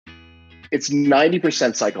It's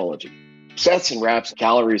 90% psychology. Sets and reps,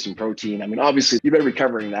 calories and protein. I mean, obviously, you better be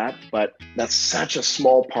covering that, but that's such a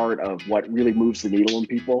small part of what really moves the needle in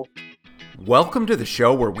people. Welcome to the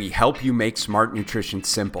show where we help you make smart nutrition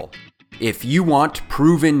simple. If you want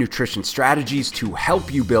proven nutrition strategies to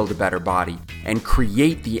help you build a better body and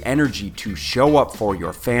create the energy to show up for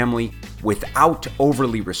your family without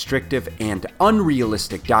overly restrictive and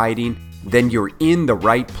unrealistic dieting, then you're in the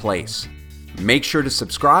right place. Make sure to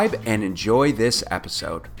subscribe and enjoy this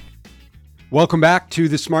episode. Welcome back to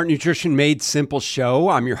the Smart Nutrition Made Simple show.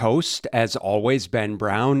 I'm your host, as always, Ben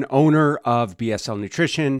Brown, owner of BSL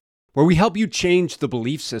Nutrition, where we help you change the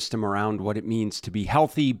belief system around what it means to be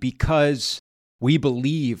healthy because we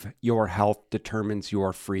believe your health determines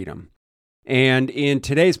your freedom. And in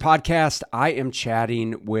today's podcast, I am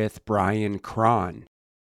chatting with Bryan Krahn.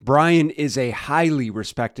 Bryan is a highly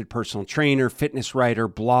respected personal trainer, fitness writer,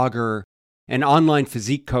 blogger, an online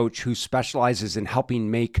physique coach who specializes in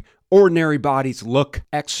helping make ordinary bodies look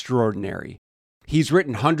extraordinary. He's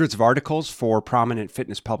written hundreds of articles for prominent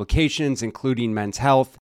fitness publications, including Men's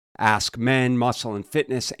Health, Ask Men, Muscle and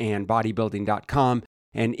Fitness, and Bodybuilding.com,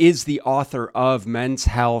 and is the author of Men's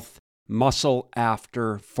Health, Muscle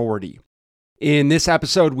After 40. In this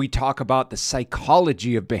episode, we talk about the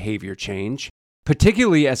psychology of behavior change,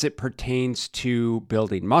 particularly as it pertains to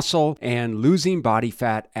building muscle and losing body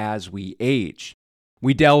fat as we age.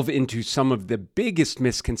 We delve into some of the biggest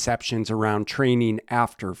misconceptions around training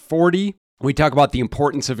after 40. We talk about the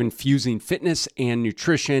importance of infusing fitness and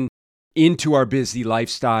nutrition into our busy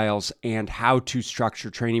lifestyles and how to structure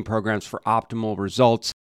training programs for optimal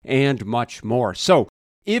results and much more. So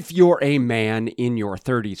if you're a man in your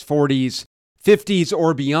 30s, 40s, 50s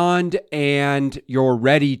or beyond, and you're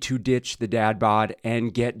ready to ditch the dad bod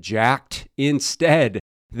and get jacked instead,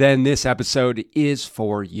 then this episode is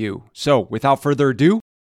for you. So without further ado,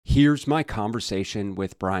 here's my conversation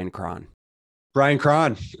with Bryan Krahn. Bryan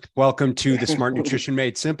Krahn, welcome to the Smart Nutrition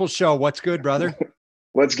Made Simple show. What's good, brother?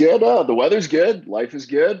 What's good? The weather's good. Life is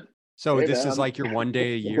good. So hey, this man. Is like your one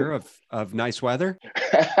day a year of nice weather?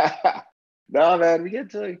 No, man, we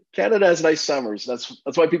get to Canada has nice summers. That's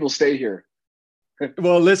why people stay here.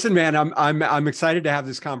 Well, listen, man, I'm excited to have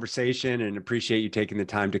this conversation and appreciate you taking the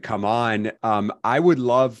time to come on. I would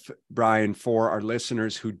love, Bryan, for our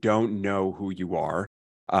listeners who don't know who you are,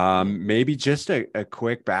 maybe just a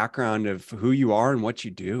quick background of who you are and what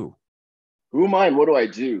you do. Who am I and what do I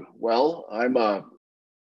do? Well,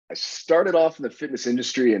 I started off in the fitness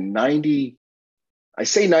industry in I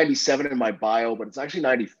say 97 in my bio, but it's actually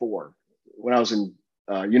 94. When I was in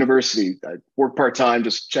university, I worked part-time,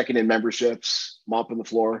 just checking in memberships, mopping the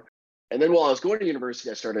floor. And then while I was going to university,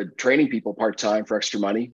 I started training people part-time for extra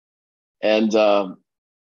money. And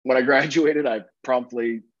when I graduated, I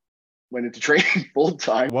promptly went into training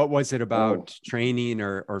full-time. What was it about training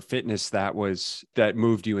or fitness that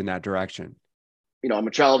moved you in that direction? You know, I'm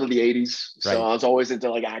a child of the 80s. So right. I was always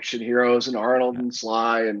into like action heroes and Arnold and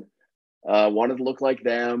Sly and wanted to look like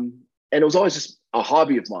them. And it was always just a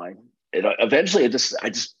hobby of mine. Eventually, it's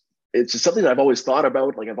just something that I've always thought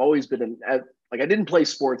about. Like I've always been I didn't play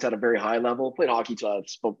sports at a very high level. Played hockey till I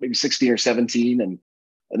was maybe 16 or 17, and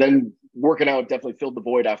then working out definitely filled the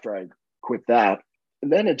void after I quit that.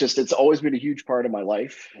 And then it's always been a huge part of my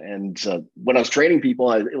life. And when I was training people,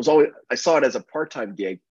 I saw it as a part-time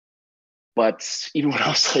gig. But even when I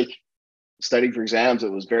was like studying for exams,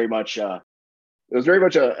 it was very much a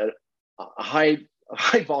high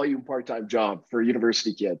volume part-time job for a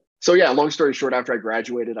university kid. So yeah, long story short, after I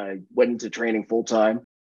graduated, I went into training full time.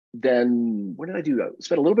 Then what did I do? I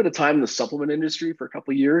spent a little bit of time in the supplement industry for a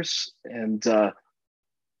couple of years and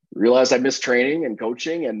realized I missed training and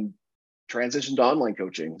coaching and transitioned to online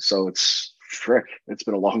coaching. So it's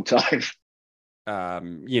been a long time.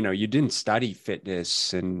 You didn't study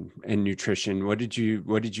fitness and nutrition. What did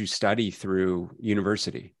you study through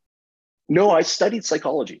university? No, I studied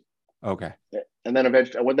psychology. Okay. And then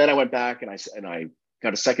I went back and I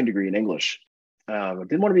got a second degree in English. I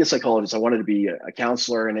didn't want to be a psychologist. I wanted to be a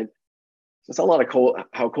counselor, and it's a lot of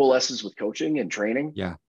how coalesces with coaching and training.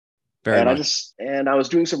 Yeah, very much. I was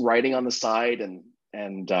doing some writing on the side and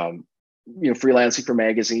freelancing for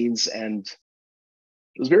magazines, and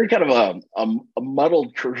it was very kind of a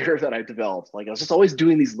muddled career that I developed. Like I was just always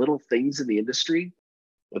doing these little things in the industry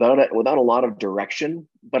without a lot of direction,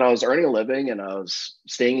 but I was earning a living and I was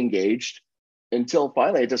staying engaged until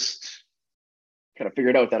finally I just kind of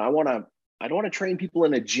figured out that I don't want to train people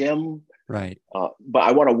in a gym, right? But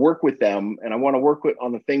I want to work with them, and I want to work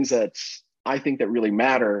on the things that I think that really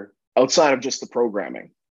matter outside of just the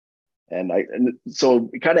programming. And so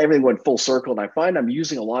kind of everything went full circle, and I find I'm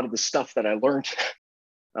using a lot of the stuff that I learned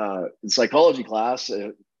in psychology class,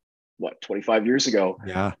 25 years ago.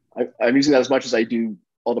 Yeah. I'm using that as much as I do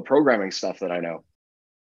all the programming stuff that I know.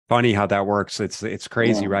 Funny how that works. It's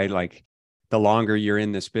crazy, Yeah. right? Like the longer you're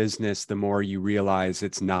in this business, the more you realize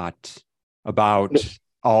it's not about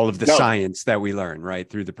all of the No. science that we learn, right,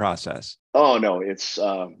 through the process. Oh no,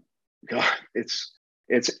 God, it's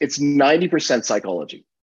 90% psychology,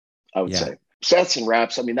 I would Yeah. say. Sets and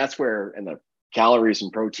reps. I mean, that's where, and the calories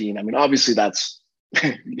and protein. I mean, obviously that's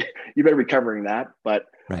you better be covering that, but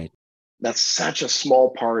Right. that's such a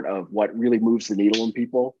small part of what really moves the needle in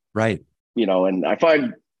people, Right. and I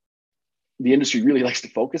find the industry really likes to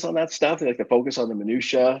focus on that stuff. They like to focus on the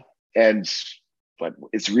minutia, but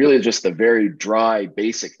it's really just the very dry,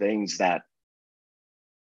 basic things that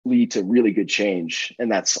lead to really good change.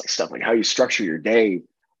 And that's like stuff like how you structure your day,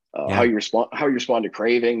 Yeah. how you respond to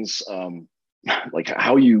cravings, like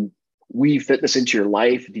how you weave fitness into your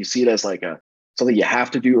life. Do you see it as like something you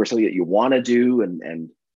have to do or something that you want to do, and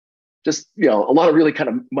just a lot of really kind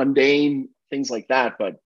of mundane things like that.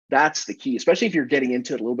 But that's the key, especially if you're getting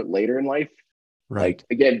into it a little bit later in life. Right. Like,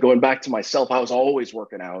 again, going back to myself, I was always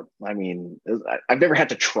working out. I mean, I've never had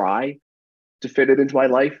to try to fit it into my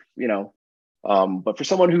life, but for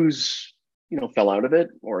someone who's fell out of it,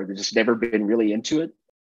 or they've just never been really into it,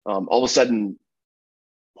 all of a sudden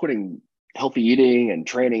putting healthy eating and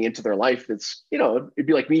training into their life, it'd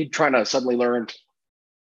be like me trying to suddenly learn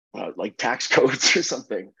like tax codes or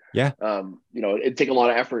something. Yeah. It'd take a lot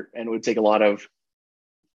of effort, and it would take a lot of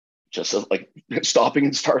just like stopping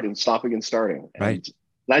and starting. Right.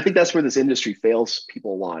 And I think that's where this industry fails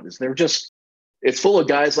people a lot, is it's full of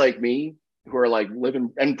guys like me who are like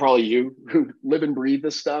living, and probably you, who live and breathe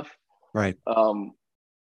this stuff. Right. And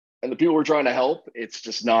the people we're trying to help,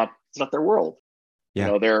 it's not their world.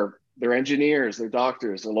 Yeah. They're engineers, they're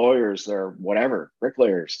doctors, they're lawyers, they're whatever,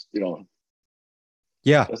 bricklayers,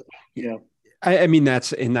 Yeah. you know. I mean,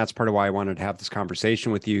 that's part of why I wanted to have this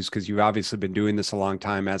conversation with you, is because you've obviously been doing this a long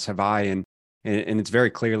time, as have I. And it's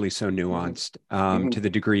very clearly so nuanced, to the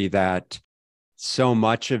degree that so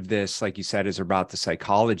much of this, like you said, is about the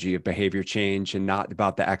psychology of behavior change and not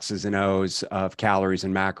about the X's and O's of calories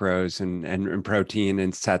and macros and protein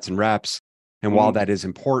and sets and reps. And while that is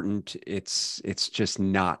important, it's just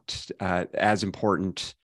not as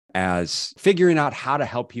important as figuring out how to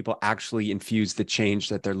help people actually infuse the change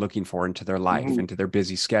that they're looking for into their life, into their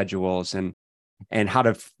busy schedules, and how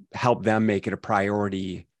to help them make it a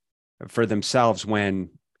priority for themselves when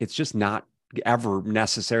it's just not ever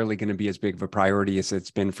necessarily going to be as big of a priority as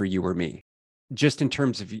it's been for you or me. Just in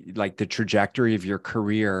terms of like the trajectory of your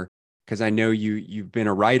career, because I know you've been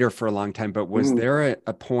a writer for a long time, but was there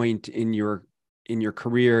a point in your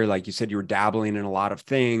career, like you said, you were dabbling in a lot of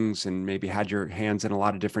things and maybe had your hands in a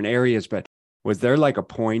lot of different areas, but was there like a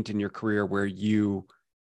point in your career where you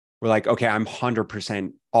were like, okay, I'm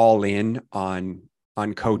 100% all in on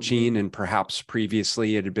coaching, and perhaps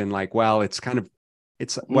previously it had been like, well, it's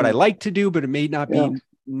what I like to do, but it may not be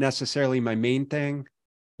necessarily my main thing?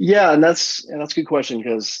 Yeah, and that's a good question,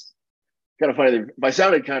 because kind of funny. If I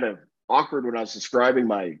sounded kind of awkward when I was describing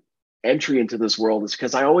my entry into this world, is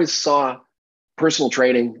because I always saw personal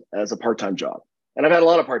training as a part-time job. And I've had a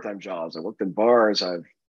lot of part-time jobs. I worked in bars. I've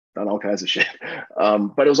done all kinds of shit.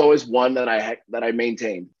 But it was always one that I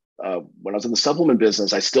maintained. When I was in the supplement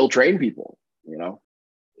business, I still trained people,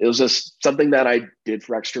 it was just something that I did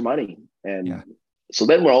for extra money. And so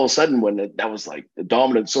then when all of a sudden, that was like the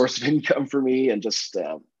dominant source of income for me, and just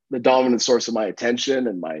the dominant source of my attention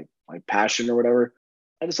and my passion or whatever,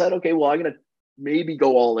 I decided, okay, well, I'm going to maybe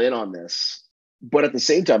go all in on this. But at the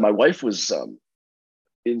same time, my wife was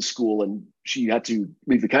in school, and she had to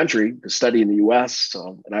leave the country to study in the US.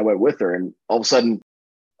 And I went with her, and all of a sudden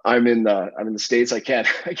I'm in the States. I can't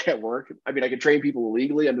work. I mean, I could train people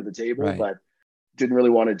illegally under the table, but didn't really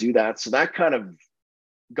want to do that. So that kind of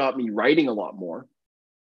got me writing a lot more.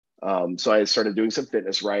 So I started doing some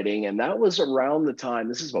fitness writing, and that was around the time,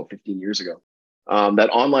 this is about 15 years ago, that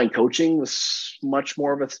online coaching was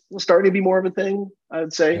was starting to be more of a thing, I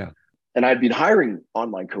would say. Yeah. And I'd been hiring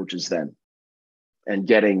online coaches then, and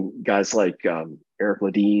getting guys like Eric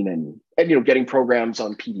Ladine, and getting programs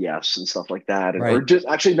on PDFs and stuff like that. Or just,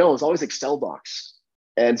 actually, no, it was always Excel docs.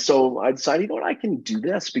 And so I decided, what, I can do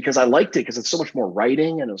this, because I liked it, because it's so much more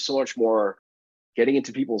writing, and it was so much more getting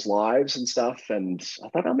into people's lives and stuff. And I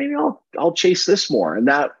thought, oh, maybe I'll chase this more. And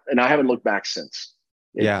I haven't looked back since.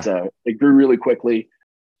 It grew really quickly,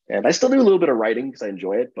 and I still do a little bit of writing because I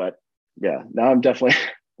enjoy it. But yeah, now I'm definitely,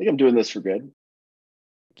 I think I'm doing this for good.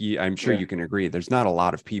 I'm sure you can agree. There's not a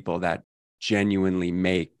lot of people that genuinely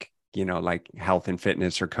make, like health and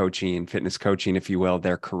fitness, or fitness coaching, if you will,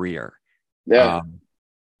 their career. Yeah.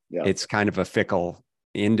 Yeah. it's kind of a fickle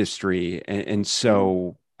industry. And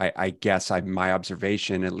so I guess my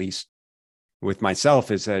observation, at least with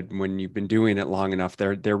myself, is that when you've been doing it long enough,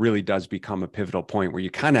 there really does become a pivotal point where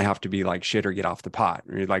you kind of have to be like shit or get off the pot.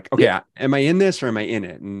 And you're like, okay, Yeah. am I in this or am I in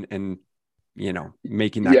it? And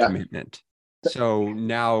making that Yeah. commitment. So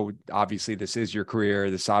now, obviously, this is your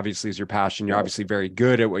career. This obviously is your passion. You're Yeah. obviously very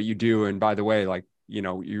good at what you do. And by the way, like,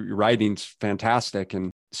 your writing's fantastic.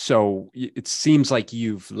 And so it seems like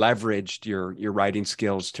you've leveraged your writing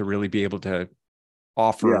skills to really be able to Yeah.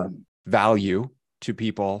 offer value to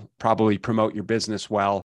people, probably promote your business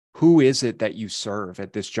well. Who is it that you serve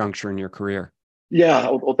at this juncture in your career? Yeah.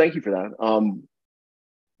 Well, thank you for that.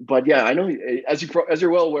 But yeah, I know as you're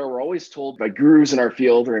well aware, we're always told by gurus in our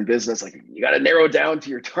field or in business, like you got to narrow down to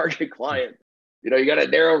your target client. You got to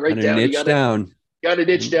narrow right Kind of down. You niche down. got to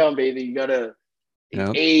niche down, baby. You got to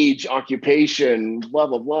Yeah. age, occupation, blah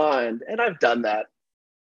blah blah, and I've done that.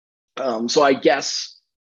 So I guess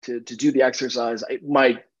to do the exercise,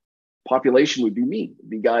 my population would be me,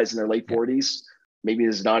 be guys in their late 40s, maybe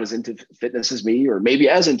is not as into fitness as me, or maybe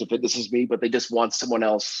as into fitness as me, but they just want someone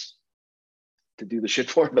else to do the shit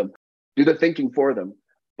for them, do the thinking for them.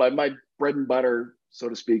 But my bread and butter, so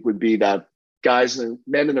to speak, would be that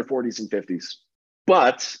men in their 40s and 50s.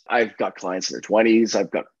 But I've got clients in their 20s. I've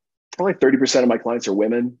got probably 30% of my clients are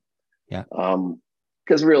women. Yeah.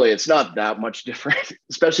 Because really, it's not that much different,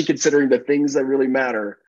 especially considering the things that really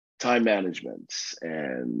matter: time management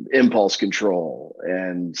and impulse control,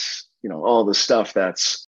 and all the stuff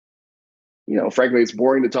that's frankly, it's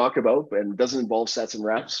boring to talk about and doesn't involve sets and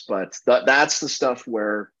reps. But that's the stuff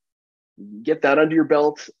where you get that under your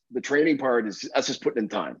belt. The training part that's just putting in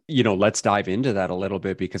time. Let's dive into that a little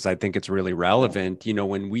bit, because I think it's really relevant.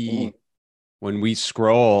 When we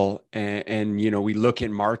scroll and we look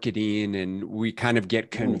at marketing, and we kind of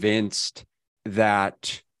get convinced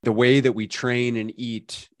that the way that we train and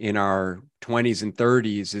eat in our 20s and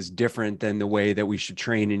 30s is different than the way that we should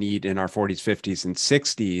train and eat in our 40s, 50s, and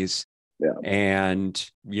 60s. Yeah.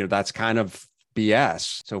 And, that's kind of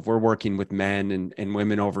BS. So if we're working with men and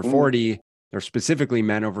women over 40, or specifically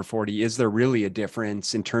men over 40, is there really a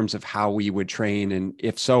difference in terms of how we would train? And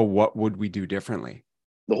if so, what would we do differently?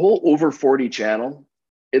 The whole over 40 channel,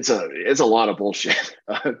 it's a lot of bullshit,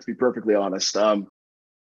 to be perfectly honest.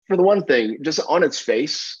 For the one thing, just on its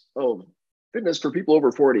face, fitness for people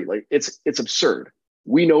over 40, like it's absurd.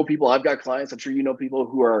 We know people, I've got clients, I'm sure you know people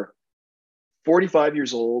who are 45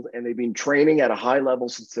 years old and they've been training at a high level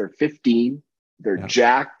since they're 15. They're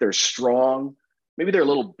jacked, they're strong. Maybe they're a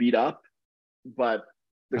little beat up, but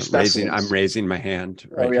they're specimens. I'm raising my hand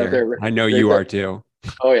right yeah, here. I know you are too.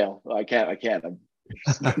 Oh yeah, I can't.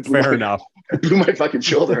 Fair enough. I blew my fucking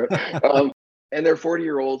shoulder. And they're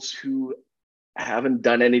 40-year-olds who haven't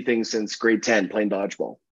done anything since grade 10 playing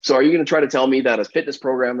dodgeball. So are you going to try to tell me that a fitness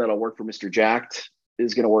program that'll work for Mr. Jacked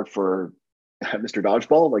is going to work for Mr.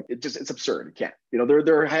 Dodgeball? Like it's absurd. It can't.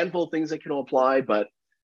 There are a handful of things that can apply, but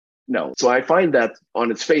no. So I find that on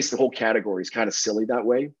its face, the whole category is kind of silly that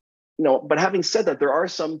way. But having said that, there are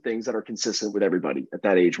some things that are consistent with everybody at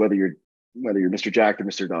that age, whether you're Mr. Jacked or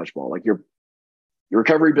Mr. Dodgeball. Like your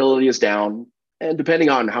recovery ability is down, and depending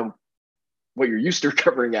on what you're used to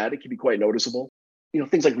recovering at, it can be quite noticeable.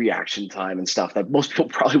 Things like reaction time and stuff that most people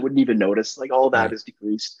probably wouldn't even notice, like all that is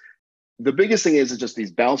decreased. The biggest thing is just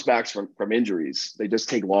these bounce backs from injuries. They just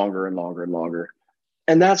take longer and longer and longer.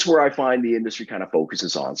 And that's where I find the industry kind of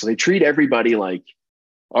focuses on. So they treat everybody like,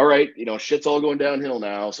 all right, shit's all going downhill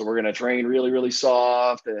now. So we're going to train really, really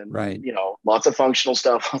soft and, lots of functional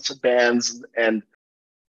stuff, lots of bands. And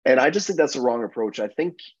I just think that's the wrong approach. I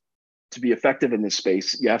think to be effective in this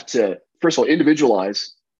space, you have to, first of all,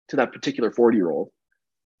 individualize to that particular 40-year-old.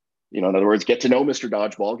 In other words, get to know Mr.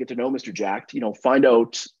 Dodgeball, get to know Mr. Jacked, find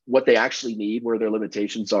out what they actually need, where their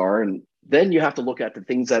limitations are. And then you have to look at the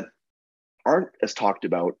things that aren't as talked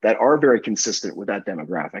about, that are very consistent with that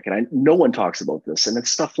demographic. And no one talks about this. And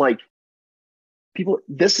it's stuff like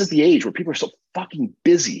this is the age where people are so fucking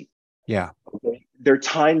busy. Yeah. Okay? They're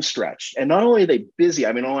time stretched. And not only are they busy,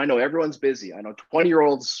 I know everyone's busy. I know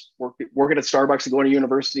 20-year-olds working at Starbucks and going to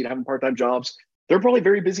university and having part-time jobs. They're probably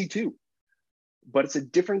very busy too. But it's a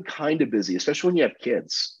different kind of busy, especially when you have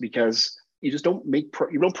kids, because you just don't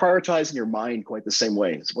prioritize in your mind quite the same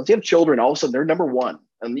way. So once you have children, all of a sudden they're number one.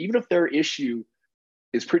 And even if their issue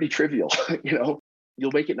is pretty trivial,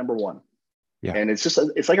 you'll make it number one. Yeah. And it's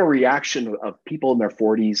like a reaction of people in their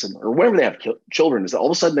 40s or whenever they have children, is that all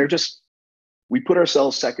of a sudden we put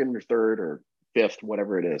ourselves second or third or fifth,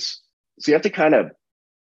 whatever it is. So you have to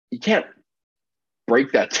you can't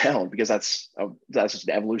break that down, because that's just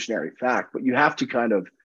an evolutionary fact, but you have to kind of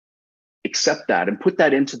accept that and put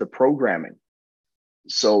that into the programming.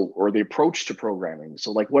 So, or the approach to programming.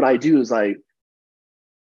 So like what I do is I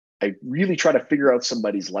really try to figure out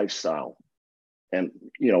somebody's lifestyle and,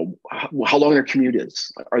 how long their commute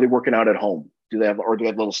is. Are they working out at home? Do they have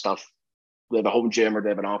little stuff? Do they have a home gym, or do they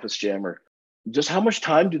have an office gym, or just how much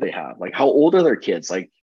time do they have? Like how old are their kids? Like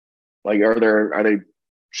are they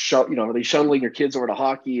shuttling your kids over to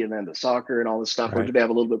hockey and then to soccer and all this stuff, or do they have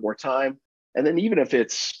a little bit more time? And then even if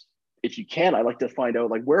you can, I like to find out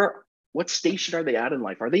like what station are they at in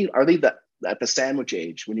life? Are they at the sandwich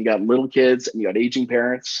age when you got little kids and you got aging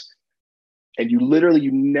parents, and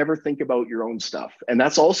you never think about your own stuff? And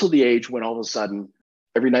that's also the age when all of a sudden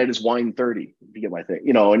every night is wine 30, if you get my thing,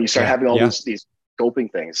 and you start having all these coping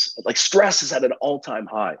things. Like stress is at an all-time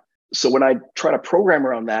high. So when I try to program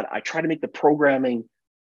around that, I try to make the programming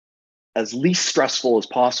as least stressful as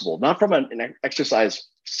possible, not from an exercise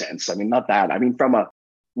sense. I mean, not that. I mean, from a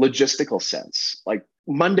logistical sense. Like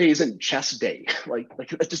Monday isn't chess day. Like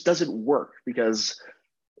it just doesn't work, because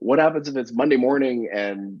what happens if it's Monday morning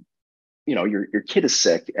and your kid is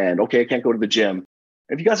sick and okay, I can't go to the gym.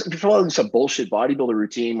 If you're following some bullshit bodybuilder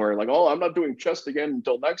routine where like, oh, I'm not doing chest again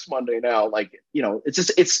until next Monday now, like,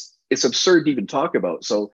 it's absurd to even talk about.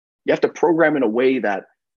 So you have to program in a way that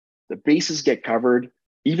the bases get covered,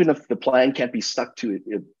 even if the plan can't be stuck to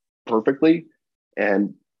it perfectly.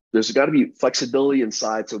 And there's got to be flexibility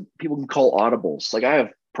inside so people can call audibles. Like I have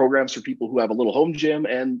programs for people who have a little home gym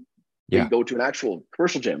and they go to an actual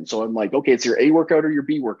commercial gym. So I'm like, okay, it's your A workout or your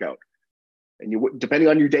B workout. And depending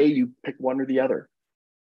on your day, you pick one or the other.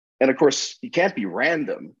 And of course, you can't be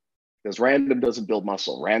random, because random doesn't build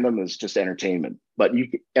muscle. Random is just entertainment. But you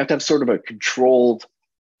have to have sort of a controlled,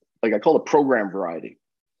 like I call it program variety.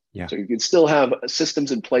 Yeah. So you can still have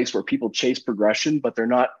systems in place where people chase progression, but they're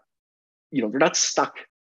not stuck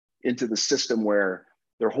into the system where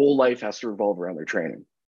their whole life has to revolve around their training,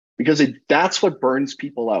 because that's what burns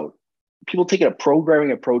people out. People taking a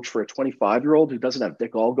programming approach for a 25-year-old who doesn't have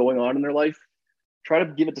dick all going on in their life, try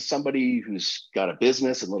to give it to somebody who's got a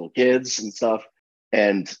business and little kids and stuff.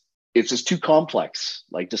 And it's just too complex.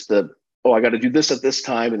 Like just I got to do this at this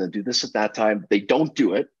time and then do this at that time. They don't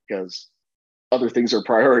do it because other things are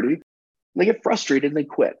priority. And they get frustrated and they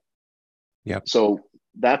quit. Yeah. So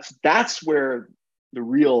that's where the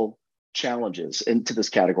real challenge is into this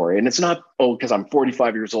category. And it's not, because I'm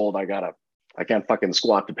 45 years old, I can't fucking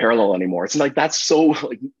squat to parallel anymore. It's like, that's so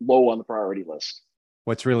like low on the priority list.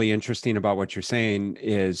 What's really interesting about what you're saying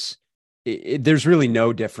is there's really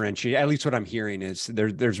no differentiation. At least what I'm hearing is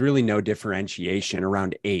there's really no differentiation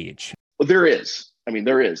around age. Well, there is. I mean,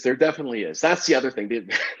 there definitely is. That's the other thing.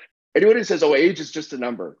 Anyone who says, age is just a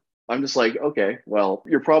number, I'm just like, okay, well,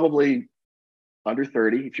 you're probably under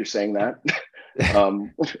 30 if you're saying that.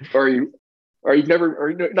 Or you've never,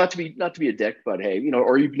 or not to be a dick, but hey,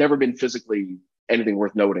 or you've never been physically anything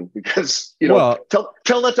worth noting, because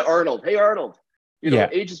tell that to Arnold. Hey, Arnold,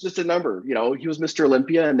 age is just a number. He was Mr.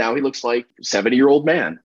 Olympia and now he looks like a 70-year-old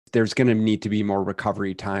man. There's going to need to be more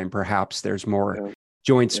recovery time. Perhaps there's more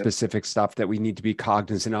joint specific stuff that we need to be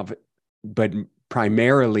cognizant of, but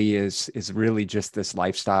primarily is really just this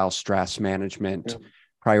lifestyle stress management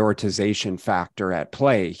prioritization factor at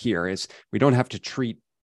play here. Is we don't have to treat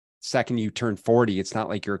second you turn 40. It's not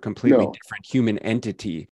like you're a completely different human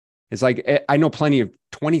entity. It's like, I know plenty of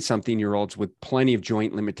 20-something-year-olds with plenty of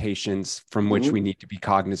joint limitations from which we need to be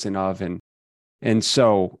cognizant of. And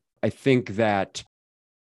so I think that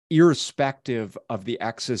irrespective of the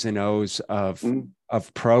X's and O's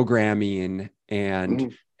of programming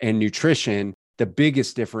and nutrition, the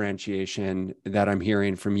biggest differentiation that I'm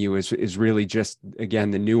hearing from you is really just,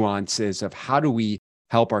 again, the nuances of how do we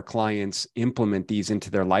help our clients implement these into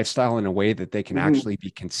their lifestyle in a way that they can actually be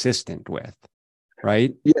consistent with,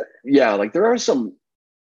 right? Yeah. Like there are some,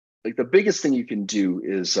 like the biggest thing you can do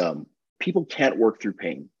is people can't work through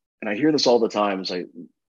pain. And I hear this all the time. It's like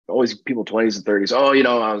always people 20s and 30s.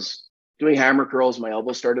 I was doing hammer curls. My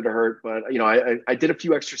elbow started to hurt, but I did a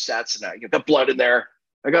few extra sets and I got blood in there.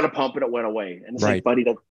 I got a pump and it went away. And it's like, buddy,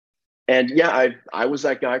 I was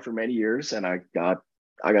that guy for many years, and I got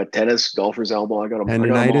tennis, golfer's elbow. I got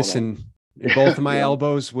tendonitis, and both of my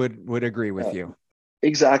elbows would agree with you.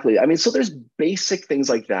 Exactly. I mean, so there's basic things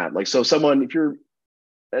like that. Like, so someone,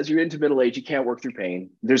 as you're into middle age, you can't work through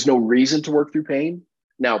pain. There's no reason to work through pain.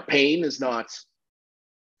 Now, pain is not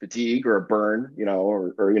fatigue or a burn,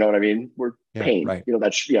 or you know what I mean? We're pain, right.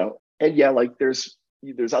 That's, and like there's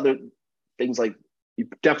other things, like you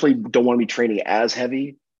definitely don't want to be training as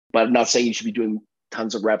heavy, but I'm not saying you should be doing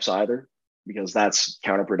tons of reps either, because that's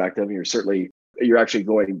counterproductive. You're actually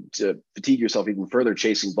going to fatigue yourself even further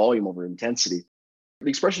chasing volume over intensity. The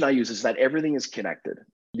expression I use is that everything is connected.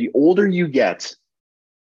 The older you get,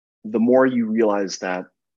 the more you realize that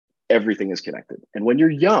everything is connected. And when you're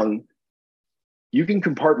young, you can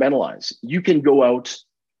compartmentalize. You can go out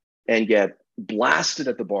and get blasted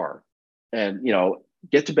at the bar and,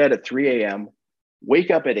 get to bed at 3 a.m., wake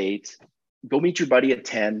up at 8, go meet your buddy at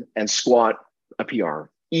 10 and squat a PR.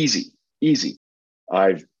 Easy, easy.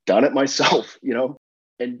 I've done it myself,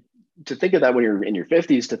 and to think of that when you're in your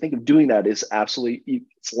 50s, to think of doing that is absolutely,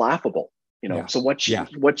 it's laughable, Yeah. So what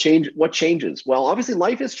changes? Well, obviously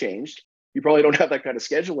life has changed. You probably don't have that kind of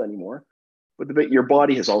schedule anymore, but your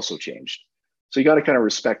body has also changed. So you got to kind of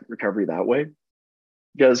respect recovery that way,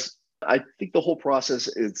 because I think the whole process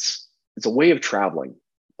it's a way of traveling.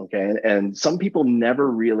 Okay. And some people never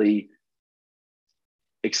really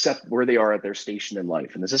accept where they are at their station in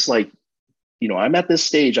life. And it's just like, I'm at this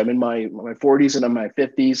stage, I'm in my 40s and I'm in my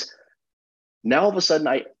 50s. Now all of a sudden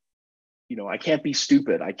I can't be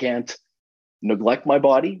stupid. I can't neglect my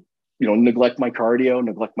body, neglect my cardio,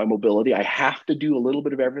 neglect my mobility. I have to do a little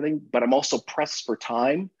bit of everything, but I'm also pressed for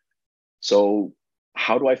time. So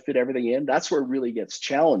how do I fit everything in? That's where it really gets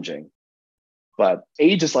challenging. But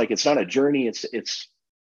age is like, it's not a journey. It's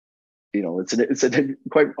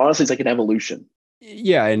quite honestly, it's like an evolution.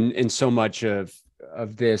 Yeah. And so much of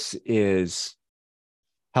this is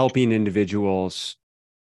helping individuals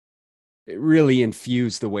really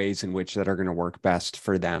infuse the ways in which that are going to work best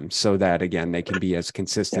for them, so that, again, they can be as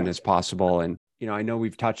consistent as possible. And, I know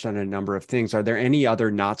we've touched on a number of things. Are there any other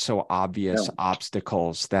not so obvious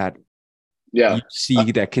obstacles that you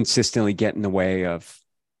see that consistently get in the way of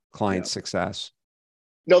client success?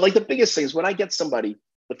 No, like the biggest thing is when I get somebody,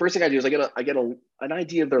 the first thing I do is I get an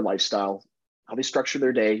idea of their lifestyle, how they structure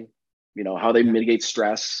their day, how they mitigate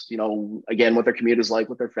stress, again, what their commute is like,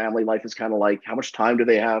 what their family life is kind of like, how much time do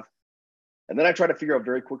they have? And then I try to figure out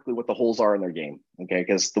very quickly what the holes are in their game. Okay.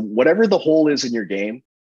 Because whatever the hole is in your game,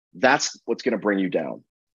 that's what's going to bring you down.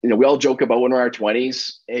 We all joke about when we're in our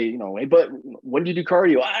 20s, hey, but when do you do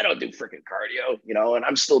cardio? I don't do freaking cardio, and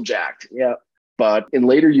I'm still jacked. Yeah. But in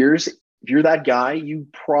later years, if you're that guy, you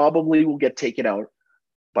probably will get taken out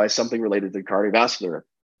by something related to the cardiovascular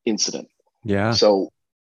incident. Yeah. So,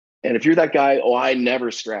 and if you're that guy, I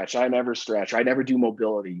never stretch, I never do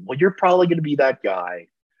mobility. Well, you're probably going to be that guy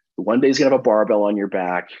who one day is going to have a barbell on your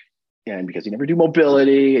back, and because you never do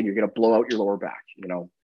mobility, and you're going to blow out your lower back,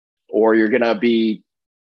 or you're going to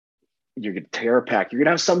tear a pec. You're going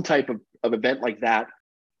to have some type of event like that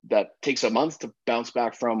takes a month to bounce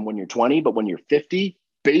back from when you're 20, but when you're 50,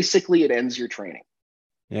 basically it ends your training.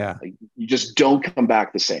 Yeah. Like, you just don't come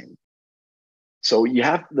back the same. So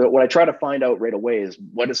what I try to find out right away is,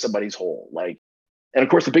 what is somebody's hole? Like, and of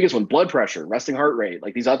course the biggest one, blood pressure, resting heart rate,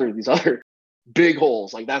 like these other big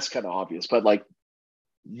holes, like that's kind of obvious, but like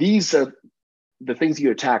these are the things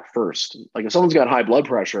you attack first. Like if someone's got high blood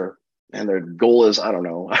pressure and their goal is, I don't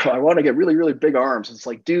know, I want to get really, really big arms. It's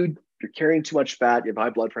like, dude, you're carrying too much fat. You have high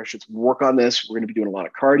blood pressure. Let's work on this. We're going to be doing a lot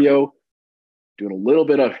of cardio, doing a little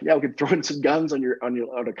bit of, we can throw in some guns on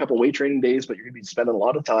a couple of weight training days, but you're going to be spending a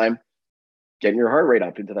lot of time getting your heart rate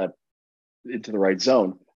up into the right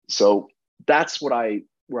zone. So that's where I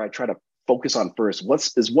try to focus on first.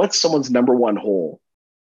 What's someone's number one hole?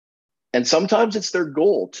 And sometimes it's their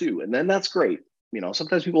goal too. And then that's great.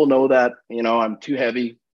 Sometimes people know that, I'm too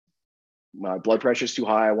heavy. My blood pressure is too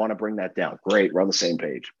high. I want to bring that down. Great. We're on the same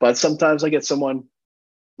page. But sometimes I get someone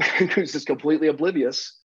who's just completely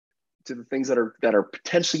oblivious to the things that are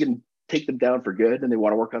potentially going to take them down for good, and they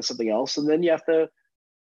want to work on something else. And then you have to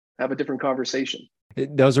have a different conversation.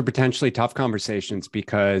 Those are potentially tough conversations,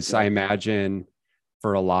 because I imagine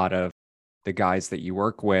for a lot of the guys that you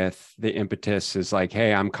work with, the impetus is like,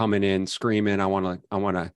 hey, I'm coming in screaming. I want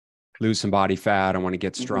to lose some body fat. I want to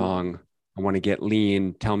get strong. I want to get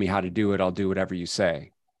lean. Tell me how to do it. I'll do whatever you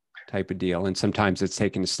say, type of deal. And sometimes it's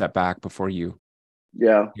taking a step back before you take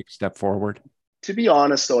a step forward. To be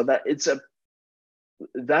honest though,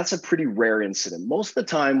 that's a pretty rare incident. Most of the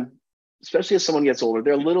time, especially as someone gets older,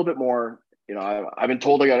 they're a little bit more, I've been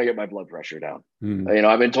told I got to get my blood pressure down.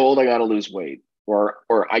 I've been told I got to lose weight,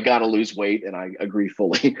 or I got to lose weight. And I agree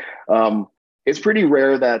fully. It's pretty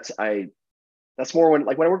rare that's more when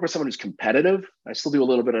I work with someone who's competitive, I still do a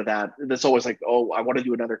little bit of that. That's always like, oh, I want to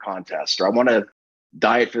do another contest, or I want to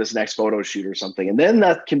diet for this next photo shoot or something. And then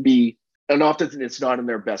that can be, and often it's not in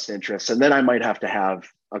their best interest. And then I might have to have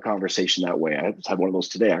a conversation that way. I just had one of those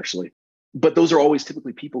today, actually. But those are always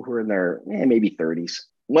typically people who are in their maybe 30s.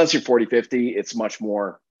 Once you're 40, 50, it's much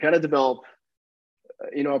more kind of develop,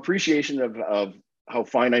 appreciation of how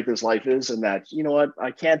finite this life is, and that, I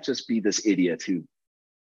can't just be this idiot who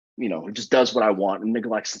just does what I want and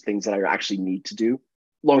neglects the things that I actually need to do.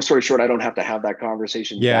 long story short, I don't have to have that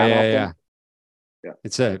conversation that often. Yeah.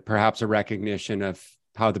 It's perhaps a recognition of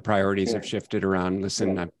how the priorities have shifted around.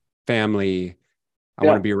 Listen, I'm family. I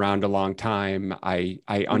want to be around a long time. I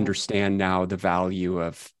understand now the value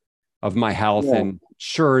of my health. And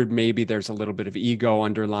sure, maybe there's a little bit of ego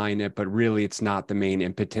underlying it, but really it's not the main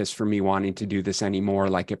impetus for me wanting to do this anymore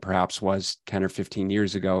like it perhaps was 10 or 15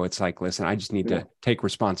 years ago. It's like, listen, I just need to take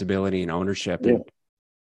responsibility and ownership, in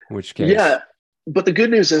which case. Yeah. But the good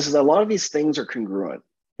news is that a lot of these things are congruent.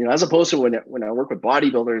 As opposed to when I work with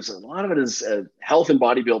bodybuilders, a lot of it is health and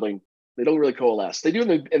bodybuilding. They don't really coalesce. They do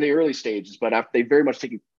in the early stages, but after they very much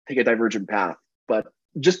take a divergent path. But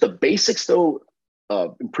just the basics, though,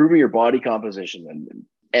 improving your body composition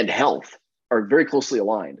and health are very closely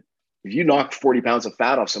aligned. If you knock 40 pounds of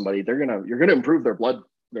fat off somebody, you're gonna improve their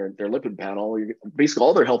lipid panel. Basically,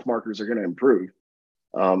 all their health markers are going to improve,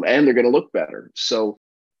 and they're going to look better. So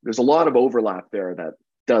there's a lot of overlap there that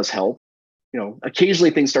does help.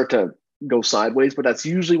 Occasionally things start to go sideways, but that's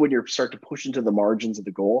usually when you start to push into the margins of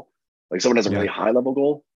the goal. Like someone has a really high level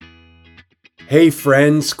goal. Hey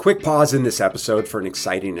friends, quick pause in this episode for an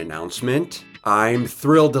exciting announcement. I'm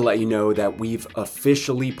thrilled to let you know that we've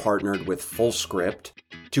officially partnered with Fullscript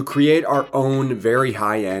to create our own very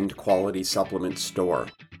high-end quality supplement store.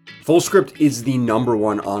 Fullscript is the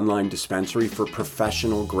 #1 online dispensary for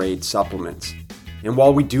professional grade supplements. And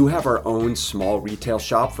while we do have our own small retail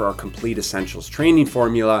shop for our complete essentials training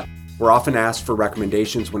formula, we're often asked for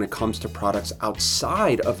recommendations when it comes to products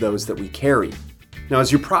outside of those that we carry. Now,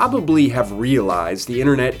 as you probably have realized, the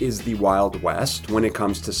internet is the Wild West when it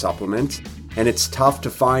comes to supplements, and it's tough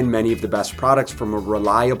to find many of the best products from a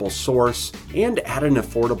reliable source and at an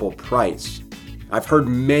affordable price. I've heard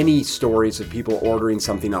many stories of people ordering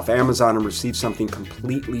something off Amazon and receive something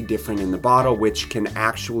completely different in the bottle, which can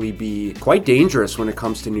actually be quite dangerous when it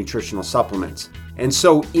comes to nutritional supplements. And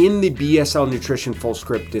so in the BSL Nutrition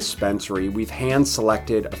Fullscript dispensary, we've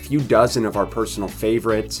hand-selected a few dozen of our personal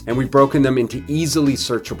favorites, and we've broken them into easily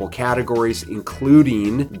searchable categories,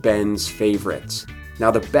 including Ben's favorites.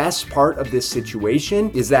 Now, the best part of this situation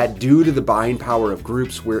is that due to the buying power of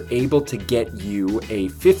groups, we're able to get you a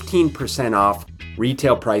 15% off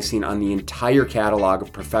retail pricing on the entire catalog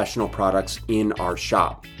of professional products in our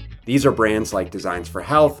shop. These are brands like Designs for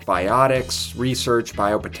Health, Biotics Research,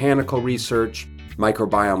 Biobotanical Research,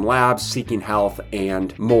 Microbiome Labs, Seeking Health,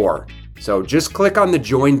 and more. So just click on the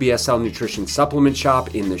Join BSL Nutrition Supplement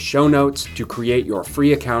Shop in the show notes to create your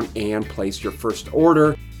free account and place your first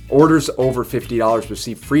order. Orders over $50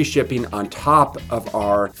 receive free shipping on top of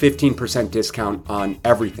our 15% discount on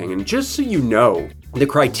everything. And just so you know, the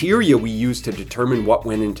criteria we use to determine what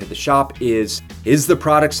went into the shop is the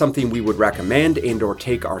product something we would recommend and or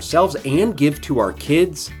take ourselves and give to our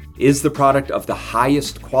kids? Is the product of the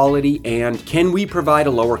highest quality? And can we provide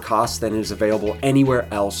a lower cost than is available anywhere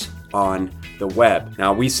else on the web?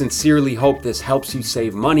 Now, we sincerely hope this helps you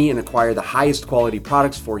save money and acquire the highest quality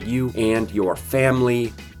products for you and your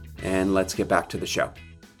family. And let's get back to the show.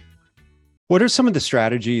 What are some of the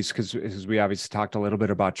strategies? Because we obviously talked a little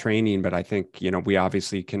bit about training, but I think, we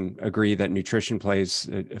obviously can agree that nutrition plays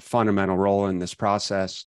a fundamental role in this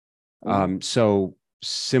process. So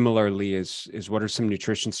similarly is what are some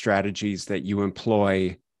nutrition strategies that you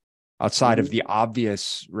employ outside of the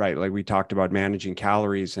obvious, right? Like we talked about managing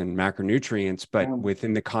calories and macronutrients, but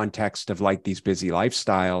within the context of like these busy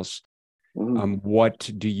lifestyles,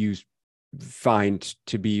 what do you find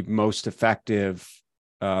to be most effective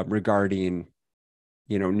regarding,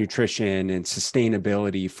 nutrition and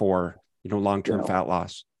sustainability for, long-term fat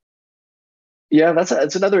loss? Yeah,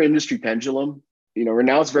 that's another industry pendulum. Right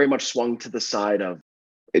now it's very much swung to the side of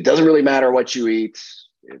it doesn't really matter what you eat.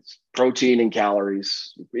 It's protein and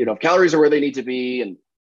calories. If calories are where they need to be and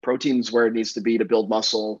protein's where it needs to be to build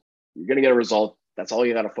muscle, you're going to get a result. That's all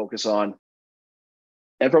you got to focus on.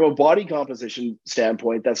 And from a body composition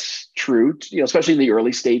standpoint, that's true, especially in the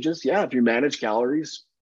early stages. Yeah, if you manage calories,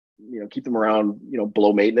 keep them around,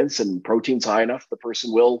 below maintenance and protein's high enough, the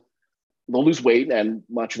person they'll lose weight and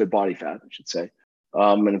much of it body fat, I should say.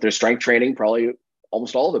 And if they're strength training, probably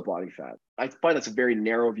almost all of it body fat. I find that's a very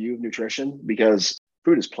narrow view of nutrition because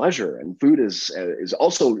food is pleasure and food is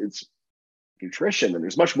also it's nutrition. And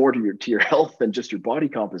there's much more to your health than just your body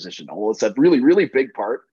composition, although it's a really, really big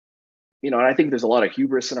part. And I think there's a lot of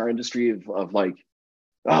hubris in our industry of like,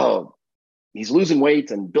 oh, he's losing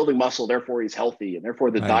weight and building muscle, therefore he's healthy, and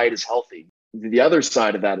therefore the diet is healthy. The other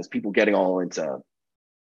side of that is people getting all into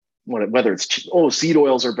whether it's seed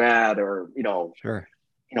oils are bad or sure,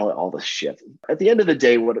 all this shit. At the end of the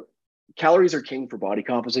day, calories are king for body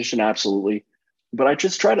composition, absolutely. But I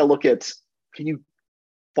just try to look at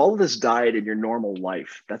follow this diet in your normal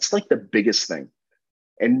life. That's like the biggest thing.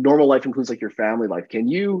 And normal life includes like your family life. Can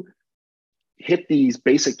you hit these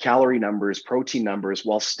basic calorie numbers, protein numbers,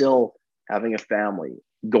 while still having a family,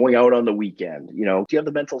 going out on the weekend? Do you have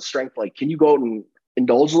the mental strength? Like, can you go out and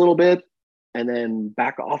indulge a little bit and then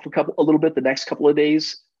back off a little bit the next couple of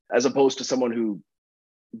days, as opposed to someone who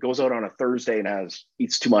goes out on a Thursday and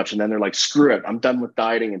eats too much, and then they're like, screw it, I'm done with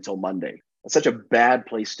dieting until Monday. That's such a bad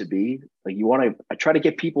place to be. Like, I try to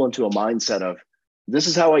get people into a mindset of, this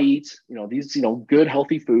is how I eat, these, good,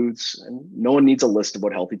 healthy foods. And no one needs a list of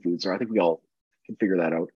what healthy foods are. I think we all can figure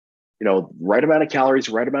that out. Right amount of calories,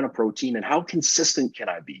 right amount of protein, and how consistent can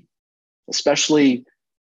I be? Especially,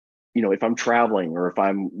 if I'm traveling or if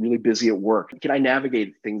I'm really busy at work, can I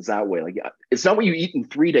navigate things that way? Like, it's not what you eat in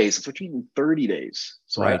 3 days, it's what you eat in 30 days.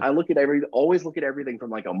 So right. I always look at everything from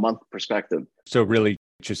like a month perspective. So really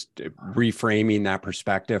just reframing that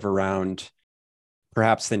perspective around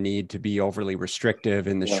perhaps the need to be overly restrictive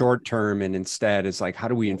in the short term. And instead is like, how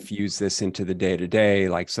do we infuse this into the day to day?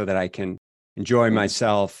 Like, so that I can enjoy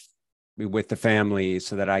myself with the family,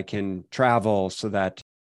 so that I can travel, so that,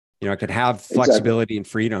 I could have flexibility and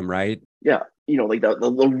freedom, right? Yeah. Like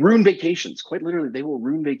they'll ruin vacations. Quite literally, they will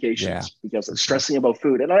ruin vacations because of stressing about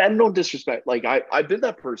food. And I no disrespect. Like I've been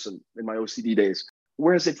that person in my OCD days.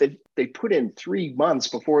 Whereas if they put in 3 months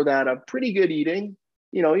before that of pretty good eating,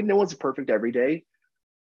 no one's perfect every day.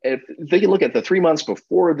 If they can look at the 3 months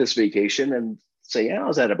before this vacation and say, I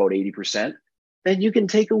was at about 80%, then you can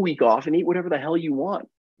take a week off and eat whatever the hell you want.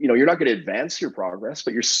 You're not going to advance your progress,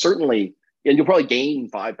 but you're certainly, and you'll probably gain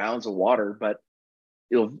 5 pounds of water, but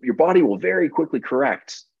your body will very quickly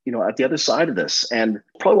correct, at the other side of this. And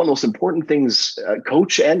probably one of the most important things a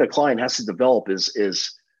coach and a client has to develop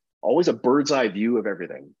is always a bird's eye view of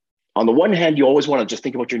everything. On the one hand, you always want to just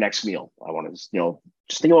think about your next meal. I want to,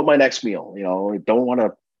 just think about my next meal. I don't want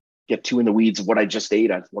to get too in the weeds of what I just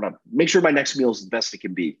ate. I want to make sure my next meal is the best it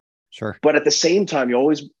can be. Sure. But at the same time, you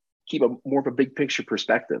always keep more of a big picture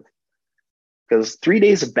perspective, because 3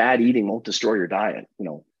 days of bad eating won't destroy your diet.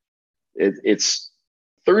 It's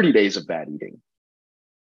 30 days of bad eating.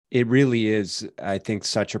 It really is, I think,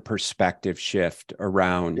 such a perspective shift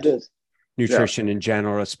around nutrition in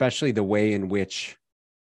general, especially the way in which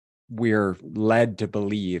we're led to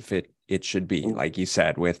believe it should be, like you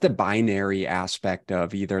said, with the binary aspect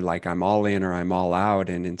of either like I'm all in or I'm all out.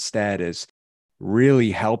 And instead is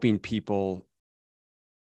really helping people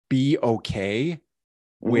be okay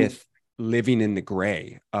with living in the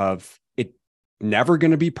gray of it never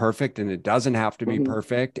going to be perfect, and it doesn't have to be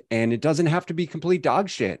perfect, and it doesn't have to be complete dog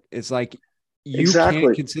shit. It's like you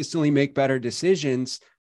can't consistently make better decisions,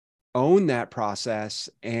 own that process,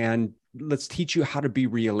 and let's teach you how to be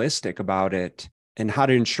realistic about it and how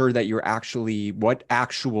to ensure that you're actually what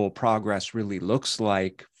actual progress really looks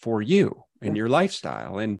like for you and your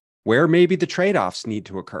lifestyle, and where maybe the trade-offs need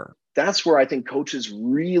to occur. That's where I think coaches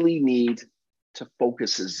really need to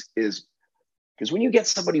focus is because when you get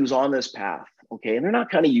somebody who's on this path, okay, and they're not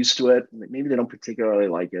kind of used to it, maybe they don't particularly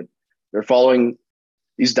like it, they're following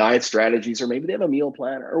these diet strategies, or maybe they have a meal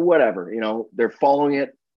plan or whatever, they're following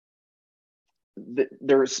it.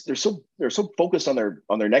 They're so focused on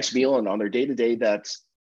their next meal and on their day-to-day that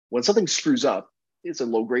when something screws up, it's a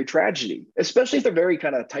low-grade tragedy, especially if they're very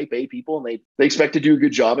kind of type A people and they expect to do a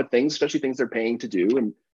good job at things, especially things they're paying to do.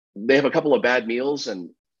 And they have a couple of bad meals and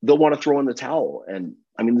they'll want to throw in the towel. And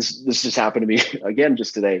I mean, this just happened to me again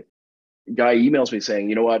just today. A guy emails me saying,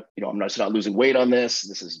 you know what, I'm not losing weight on this.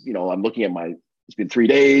 This is, I'm looking at it's been 3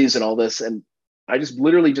 days and all this. And I just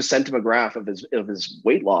literally just sent him a graph of his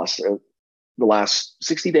weight loss the last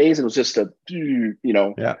 60 days. And it was just and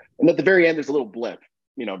at the very end, there's a little blip,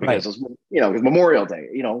 because it was, it was Memorial Day,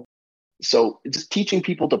 so it's just teaching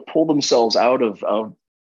people to pull themselves out of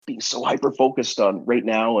being so hyper-focused on right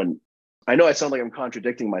now. And I know I sound like I'm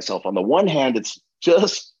contradicting myself. On the one hand, it's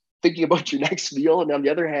just thinking about your next meal. And on the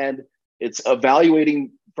other hand, it's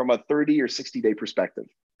evaluating from a 30 or 60-day perspective.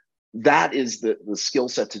 That is the skill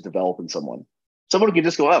set to develop in someone. Someone who can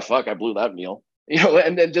just go, oh, fuck, I blew that meal,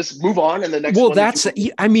 and then just move on. And the next one.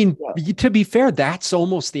 Well, to be fair, that's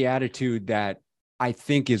almost the attitude that I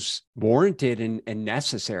think is warranted and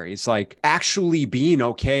necessary. It's like actually being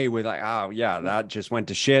okay with like, oh yeah, that just went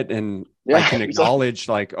to shit. And I can acknowledge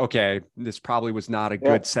like, okay, this probably was not a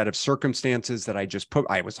good set of circumstances that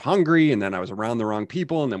I was hungry and then I was around the wrong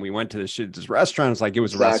people. And then we went to this restaurant. It's like, it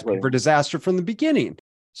was a recipe for disaster from the beginning.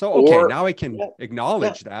 So, okay, now I can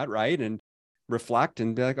acknowledge that. Right. And reflect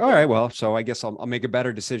and be like, all right, well, so I guess I'll make a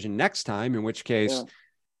better decision next time, in which case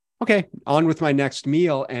Okay, on with my next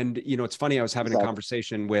meal. And, it's funny, I was having a Exactly.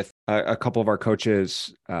 conversation with a couple of our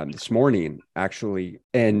coaches this morning, actually,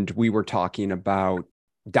 and we were talking about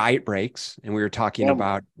diet breaks and we were talking Yeah.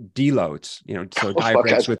 about deloads, so Oh, diet fuck.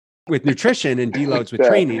 breaks with nutrition and deloads with Yeah.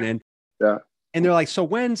 training. Yeah. And they're like, so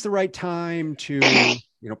when's the right time to,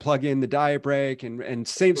 plug in the diet break? And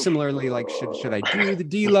same similarly, like, should I do the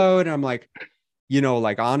deload? And I'm like,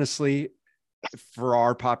 like honestly, for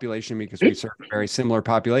our population, because we serve a very similar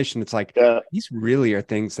population, it's like Yeah. these really are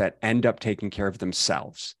things that end up taking care of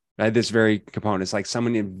themselves. Right? This very component is like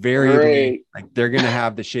someone invariably Great. like they're gonna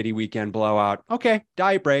have the shitty weekend blowout. Okay,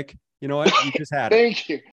 diet break. You know what? You just had it, Thank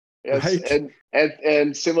you. Yes, right?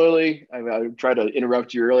 and similarly, I tried to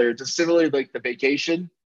interrupt you earlier. Just similarly, like the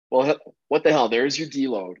vacation. Well, what the hell? There's your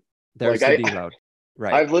deload. Like There's the deload.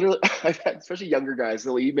 Right. I've literally, I've had, especially younger guys,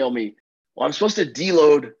 they'll email me. Well, I'm supposed to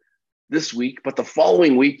deload this week, but the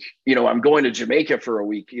following week, I'm going to Jamaica for a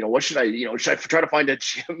week. What should I, should I try to find a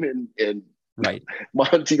gym in Right.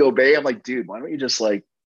 Montego Bay? I'm like, dude, why don't you just like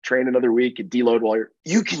train another week and deload while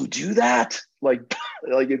you can do that? Like,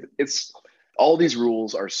 it's all these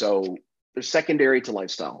rules are they're secondary to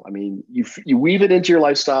lifestyle. I mean, you weave it into your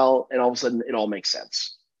lifestyle and all of a sudden it all makes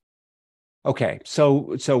sense. Okay.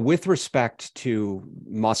 So with respect to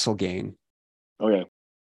muscle gain Okay.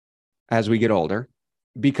 as we get older,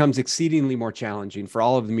 becomes exceedingly more challenging for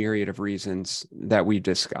all of the myriad of reasons that we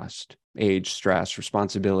discussed: age, stress,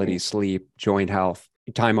 responsibility, sleep, joint health,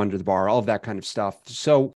 time under the bar, all of that kind of stuff.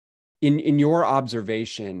 So in your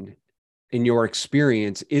observation, in your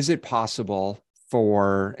experience, is it possible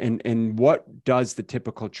and what does the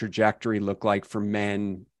typical trajectory look like for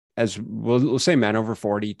men, as we'll say men over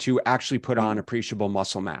 40, to actually put on appreciable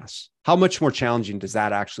muscle mass? How much more challenging does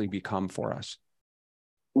that actually become for us?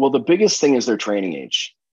 Well, the biggest thing is their training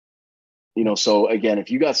age. So again,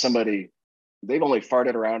 if you got somebody, they've only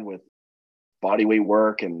farted around with body weight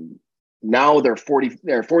work and now they're 40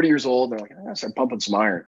 years old. They're like, I start pumping some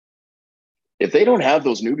iron. If they don't have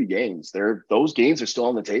those newbie gains, those gains are still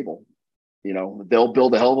on the table. They'll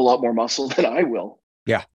build a hell of a lot more muscle than I will.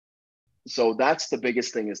 Yeah. So that's the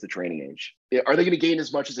biggest thing, is the training age. Are they going to gain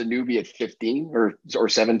as much as a newbie at 15 or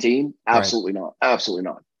 17? Right. Absolutely not. Absolutely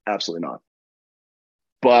not. Absolutely not.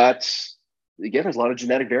 But again, there's a lot of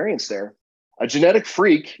genetic variance there. A genetic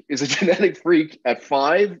freak is a genetic freak at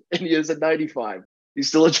 5 and he is at 95. He's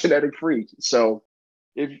still a genetic freak. So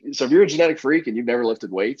if you're a genetic freak and you've never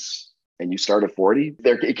lifted weights and you start at 40,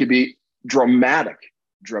 it could be dramatic.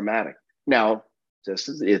 Now,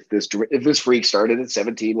 if this freak started at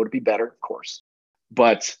 17, would it be better? Of course.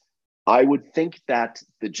 But I would think that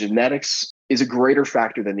the genetics is a greater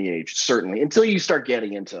factor than the age, certainly, until you start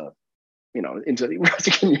getting into your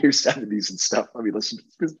 70s and stuff. I mean, let's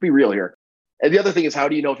be real here. And the other thing is, how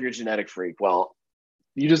do you know if you're a genetic freak? Well,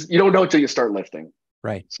 you don't know until you start lifting.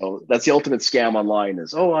 Right. So that's the ultimate scam online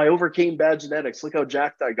is, oh, I overcame bad genetics. Look how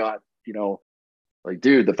jacked I got. Like,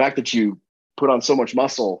 dude, the fact that you put on so much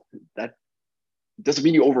muscle, that doesn't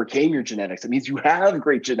mean you overcame your genetics. It means you have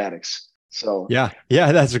great genetics. So yeah,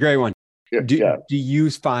 that's a great one. yeah. Do you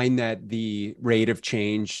find that the rate of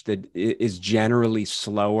change that is generally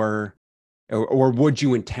slower, or would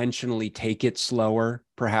you intentionally take it slower,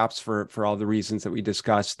 perhaps for all the reasons that we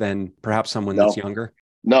discussed, than perhaps someone that's younger?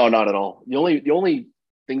 No, not at all. The only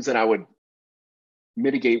things that I would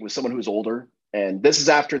mitigate with someone who's older, and this is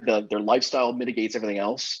after their lifestyle mitigates everything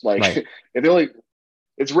else. Like, right.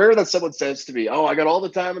 It's rare that someone says to me, "Oh, I got all the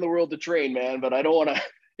time in the world to train, man, but I don't want to,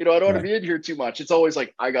 I don't want to be in here too much." It's always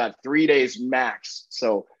like, I got 3 days max.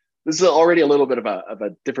 So this is already a little bit of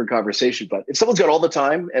a different conversation. But if someone's got all the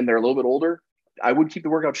time and they're a little bit older, I would keep the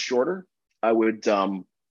workout shorter. I would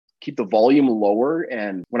keep the volume lower.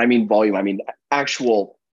 And when I mean volume, I mean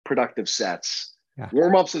actual productive sets. Yeah.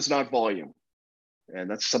 Warm-ups is not volume. And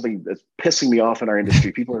that's something that's pissing me off in our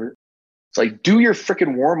industry. It's like, do your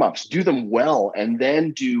freaking warm-ups, do them well, and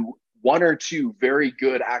then do 1 or 2 very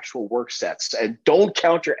good actual work sets. And don't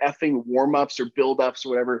count your effing warm-ups or build-ups or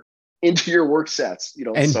whatever into your work sets.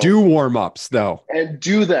 And do warm-ups though. And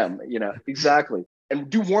do them, exactly. And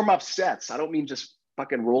do warm-up sets. I don't mean just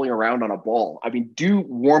fucking rolling around on a ball. I mean, do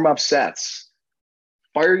warm-up sets.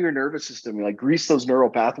 Fire your nervous system, like grease those neural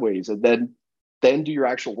pathways, and then do your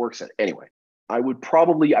actual work set. Anyway, I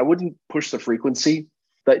wouldn't push the frequency.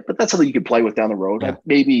 But that's something you can play with down the road. Yeah.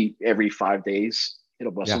 Maybe every 5 days, hit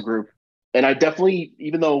a muscle group. And I definitely,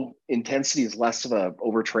 even though intensity is less of a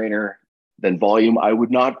overtrainer than volume, I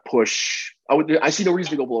would not push. I see no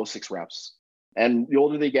reason to go below 6 reps. And the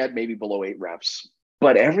older they get, maybe below 8 reps.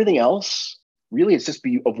 But everything else, really, it's just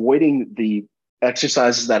be avoiding the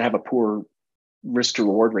exercises that have a poor risk to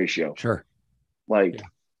reward ratio. Sure. Like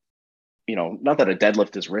not that a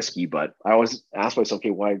deadlift is risky, but I always ask myself,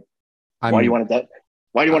 okay, why do you I'm, want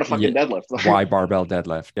why do you want to yeah, fucking deadlift? why barbell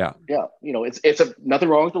deadlift? Yeah. Yeah. Nothing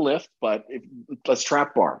wrong with the lift, but let's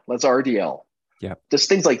trap bar, let's RDL, Yeah. just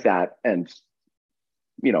things like that. And,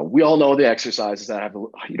 we all know the exercises that have,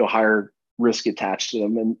 higher risk attached to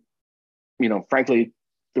them. And, frankly,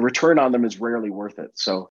 the return on them is rarely worth it.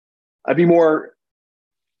 So I'd be more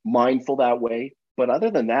mindful that way. But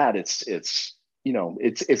other than that, it's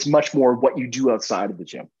much more what you do outside of the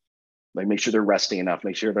gym. Like make sure they're resting enough,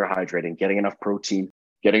 make sure they're hydrating, getting enough protein,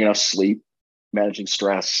 getting enough sleep, managing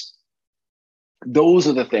stress. Those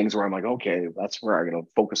are the things where I'm like, okay, that's where I'm going to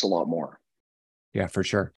focus a lot more. Yeah, for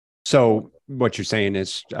sure. So what you're saying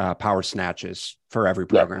is power snatches for every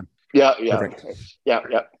program. Yeah. Perfect. Yeah.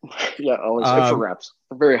 Always for reps,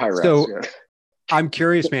 for very high reps. So Yeah. I'm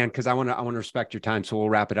curious, man, because I want to respect your time. So we'll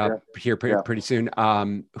wrap it up here pretty soon.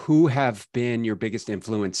 Who have been your biggest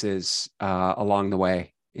influences along the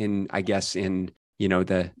way in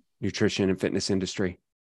the nutrition and fitness industry?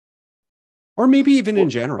 Or maybe even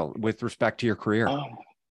in general with respect to your career?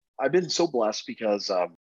 I've been so blessed because,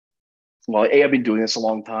 I've been doing this a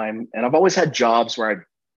long time, and I've always had jobs where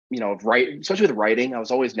especially with writing, I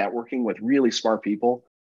was always networking with really smart people.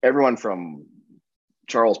 Everyone from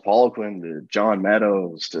Charles Poliquin to John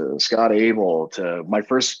Meadows to Scott Abel to my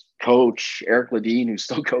first coach, Eric Ledeen, who's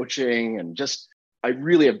still coaching, and just I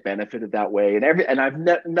really have benefited that way. And I've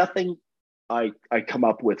nothing I come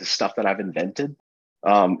up with is stuff that I've invented.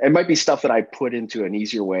 It might be stuff that I put into an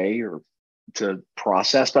easier way or to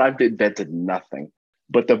process, but I've invented nothing.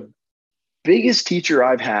 But the biggest teacher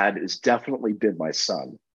I've had has definitely been my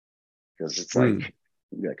son, because it's like,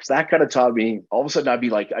 because that kind of taught me. All of a sudden,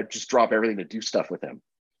 I'd just drop everything to do stuff with him,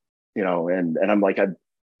 and I'm like,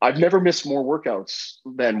 I've never missed more workouts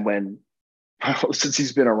than when since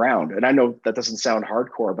he's been around. And I know that doesn't sound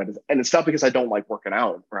hardcore, but it's not because I don't like working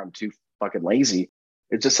out or I'm too fucking lazy.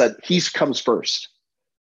 It's just that he comes first.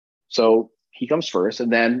 So he comes first,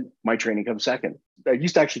 and then my training comes second. That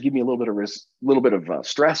used to actually give me a little bit of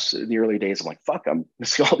stress in the early days. I'm like, fuck, I'm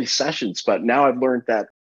missing all these sessions. But now I've learned that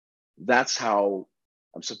that's how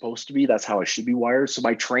I'm supposed to be. That's how I should be wired. So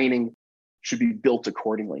my training should be built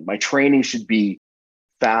accordingly. My training should be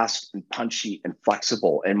fast and punchy and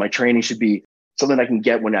flexible. And my training should be something I can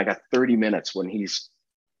get when I got 30 minutes when he's,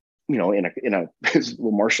 in a his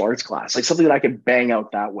little martial arts class, like something that I can bang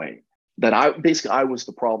out that way. That I was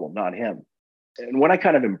the problem, not him. And when I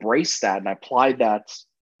kind of embraced that and I applied that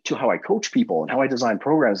to how I coach people and how I design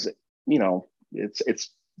programs, it's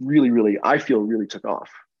really, really, I feel really took off.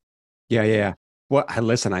 Yeah. Well,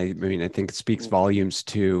 listen, I mean, I think it speaks volumes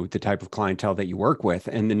to the type of clientele that you work with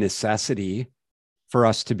and the necessity for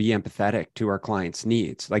us to be empathetic to our clients'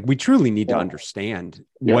 needs. Like we truly need to understand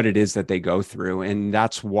what it is that they go through. And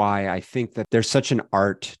that's why I think that there's such an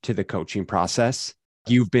art to the coaching process.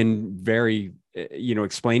 You've been very,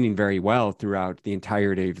 explaining very well throughout the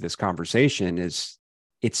entirety of this conversation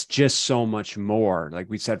it's just so much more, like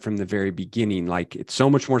we said from the very beginning, like it's so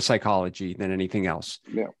much more psychology than anything else.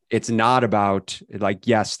 Yeah. It's not about like,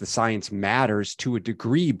 yes, the science matters to a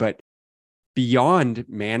degree, but beyond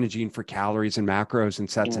managing for calories and macros and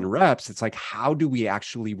sets and reps, it's like, how do we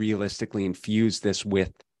actually realistically infuse this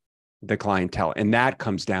with the clientele? And that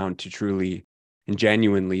comes down to truly and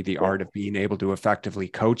genuinely the art of being able to effectively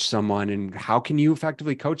coach someone. And how can you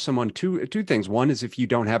effectively coach someone? Two things. One is if you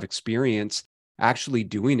don't have experience actually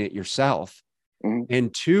doing it yourself.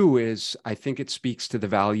 And two is, I think it speaks to the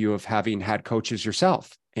value of having had coaches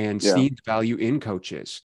yourself and seeing the value in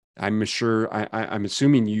coaches. I'm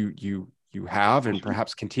assuming you have and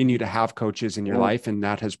perhaps continue to have coaches in your life, and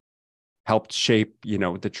that has helped shape,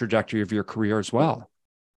 the trajectory of your career as well.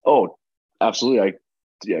 Oh, absolutely.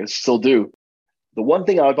 I still do. The one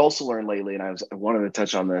thing I've also learned lately, and I wanted to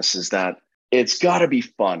touch on this, is that it's got to be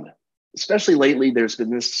fun. Especially lately, there's been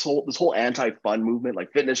this whole anti-fun movement.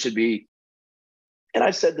 Like fitness should be, and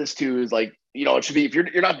I've said this too, is like, it should be, if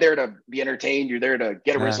you're not there to be entertained, you're there to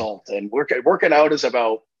get a result. And working out is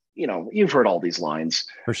about, you've heard all these lines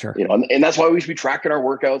for sure. And that's why we should be tracking our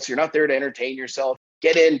workouts. You're not there to entertain yourself.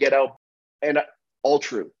 Get in, get out, and all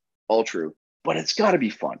true. But it's got to be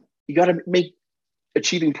fun. You got to make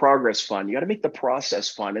achieving progress fun. You got to make the process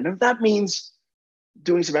fun. And if that means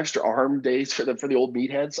doing some extra arm days for the old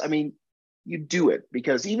meatheads, I mean, you do it,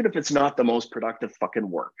 because even if it's not the most productive fucking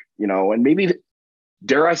work, and maybe,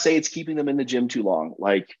 dare I say, it's keeping them in the gym too long.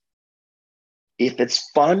 Like, if it's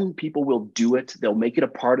fun, people will do it. They'll make it a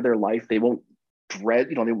part of their life. They won't dread,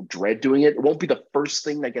 they won't dread doing it. It won't be the first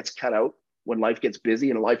thing that gets cut out when life gets busy,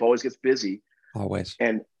 and life always gets busy. Always.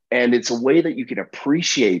 And it's a way that you can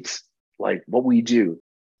appreciate like what we do.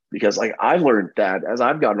 because like I've learned that as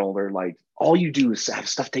I've gotten older, like all you do is have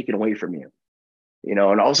stuff taken away from you, and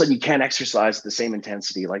all of a sudden you can't exercise at the same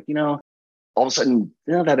intensity. Like, all of a sudden,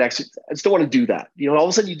 that exercise, I just don't want to do that. All of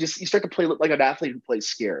a sudden you start to play like an athlete who plays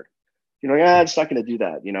scared. It's not going to do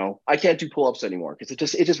that. I can't do pull-ups anymore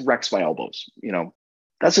because it just wrecks my elbows.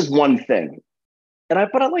 That's just one thing. But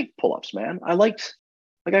I like pull-ups, man. I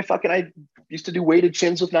used to do weighted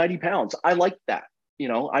chins with 90 pounds. I like that.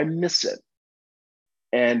 I miss it.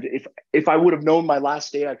 And if I would have known my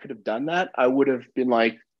last day I could have done that, I would have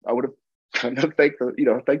kind of thanked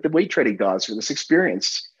the weight training gods for this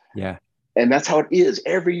experience. Yeah. And that's how it is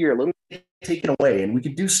every year, a little bit taken away. And we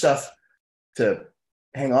can do stuff to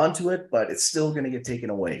hang on to it, but it's still going to get taken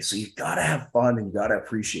away. So you got to have fun and you got to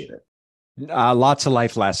appreciate it. Lots of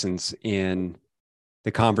life lessons in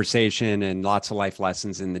the conversation and lots of life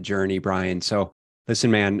lessons in the journey, Bryan. So listen,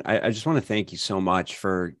 man, I just want to thank you so much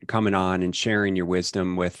for coming on and sharing your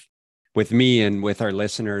wisdom with me and with our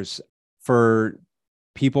listeners. For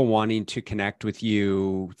people wanting to connect with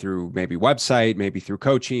you through maybe website, maybe through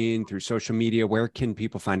coaching, through social media, where can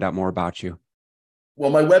people find out more about you?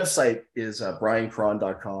 Well, my website is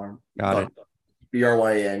bryankrahn.com. Got it.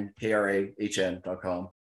 BRYNKRAHN.com.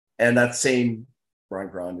 And that same Bryan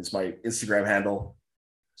Krahn is my Instagram handle.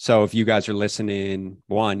 So if you guys are listening,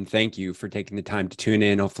 one, thank you for taking the time to tune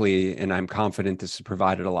in. Hopefully, and I'm confident this has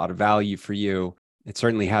provided a lot of value for you. It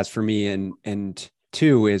certainly has for me. And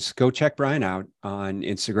two is go check Bryan out on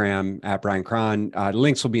Instagram at Bryan Krahn.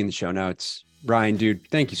 Links will be in the show notes. Bryan, dude,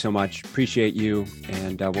 thank you so much. Appreciate you.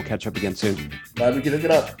 And we'll catch up again soon. Glad we can hook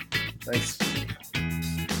it up. Thanks.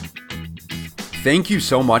 Thank you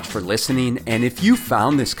so much for listening. And if you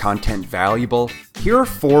found this content valuable, here are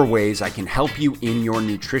 4 ways I can help you in your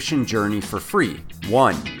nutrition journey for free.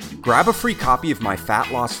 1, grab a free copy of my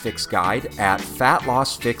Fat Loss Fix Guide at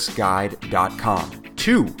fatlossfixguide.com.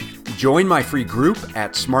 2, join my free group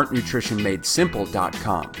at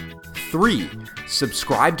smartnutritionmadesimple.com. 3,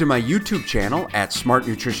 subscribe to my YouTube channel at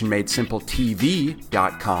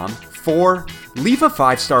smartnutritionmadesimpletv.com. 4, leave a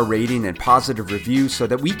 5-star rating and positive review so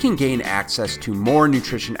that we can gain access to more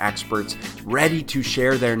nutrition experts ready to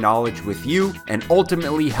share their knowledge with you and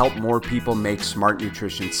ultimately help more people make smart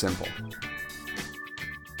nutrition simple.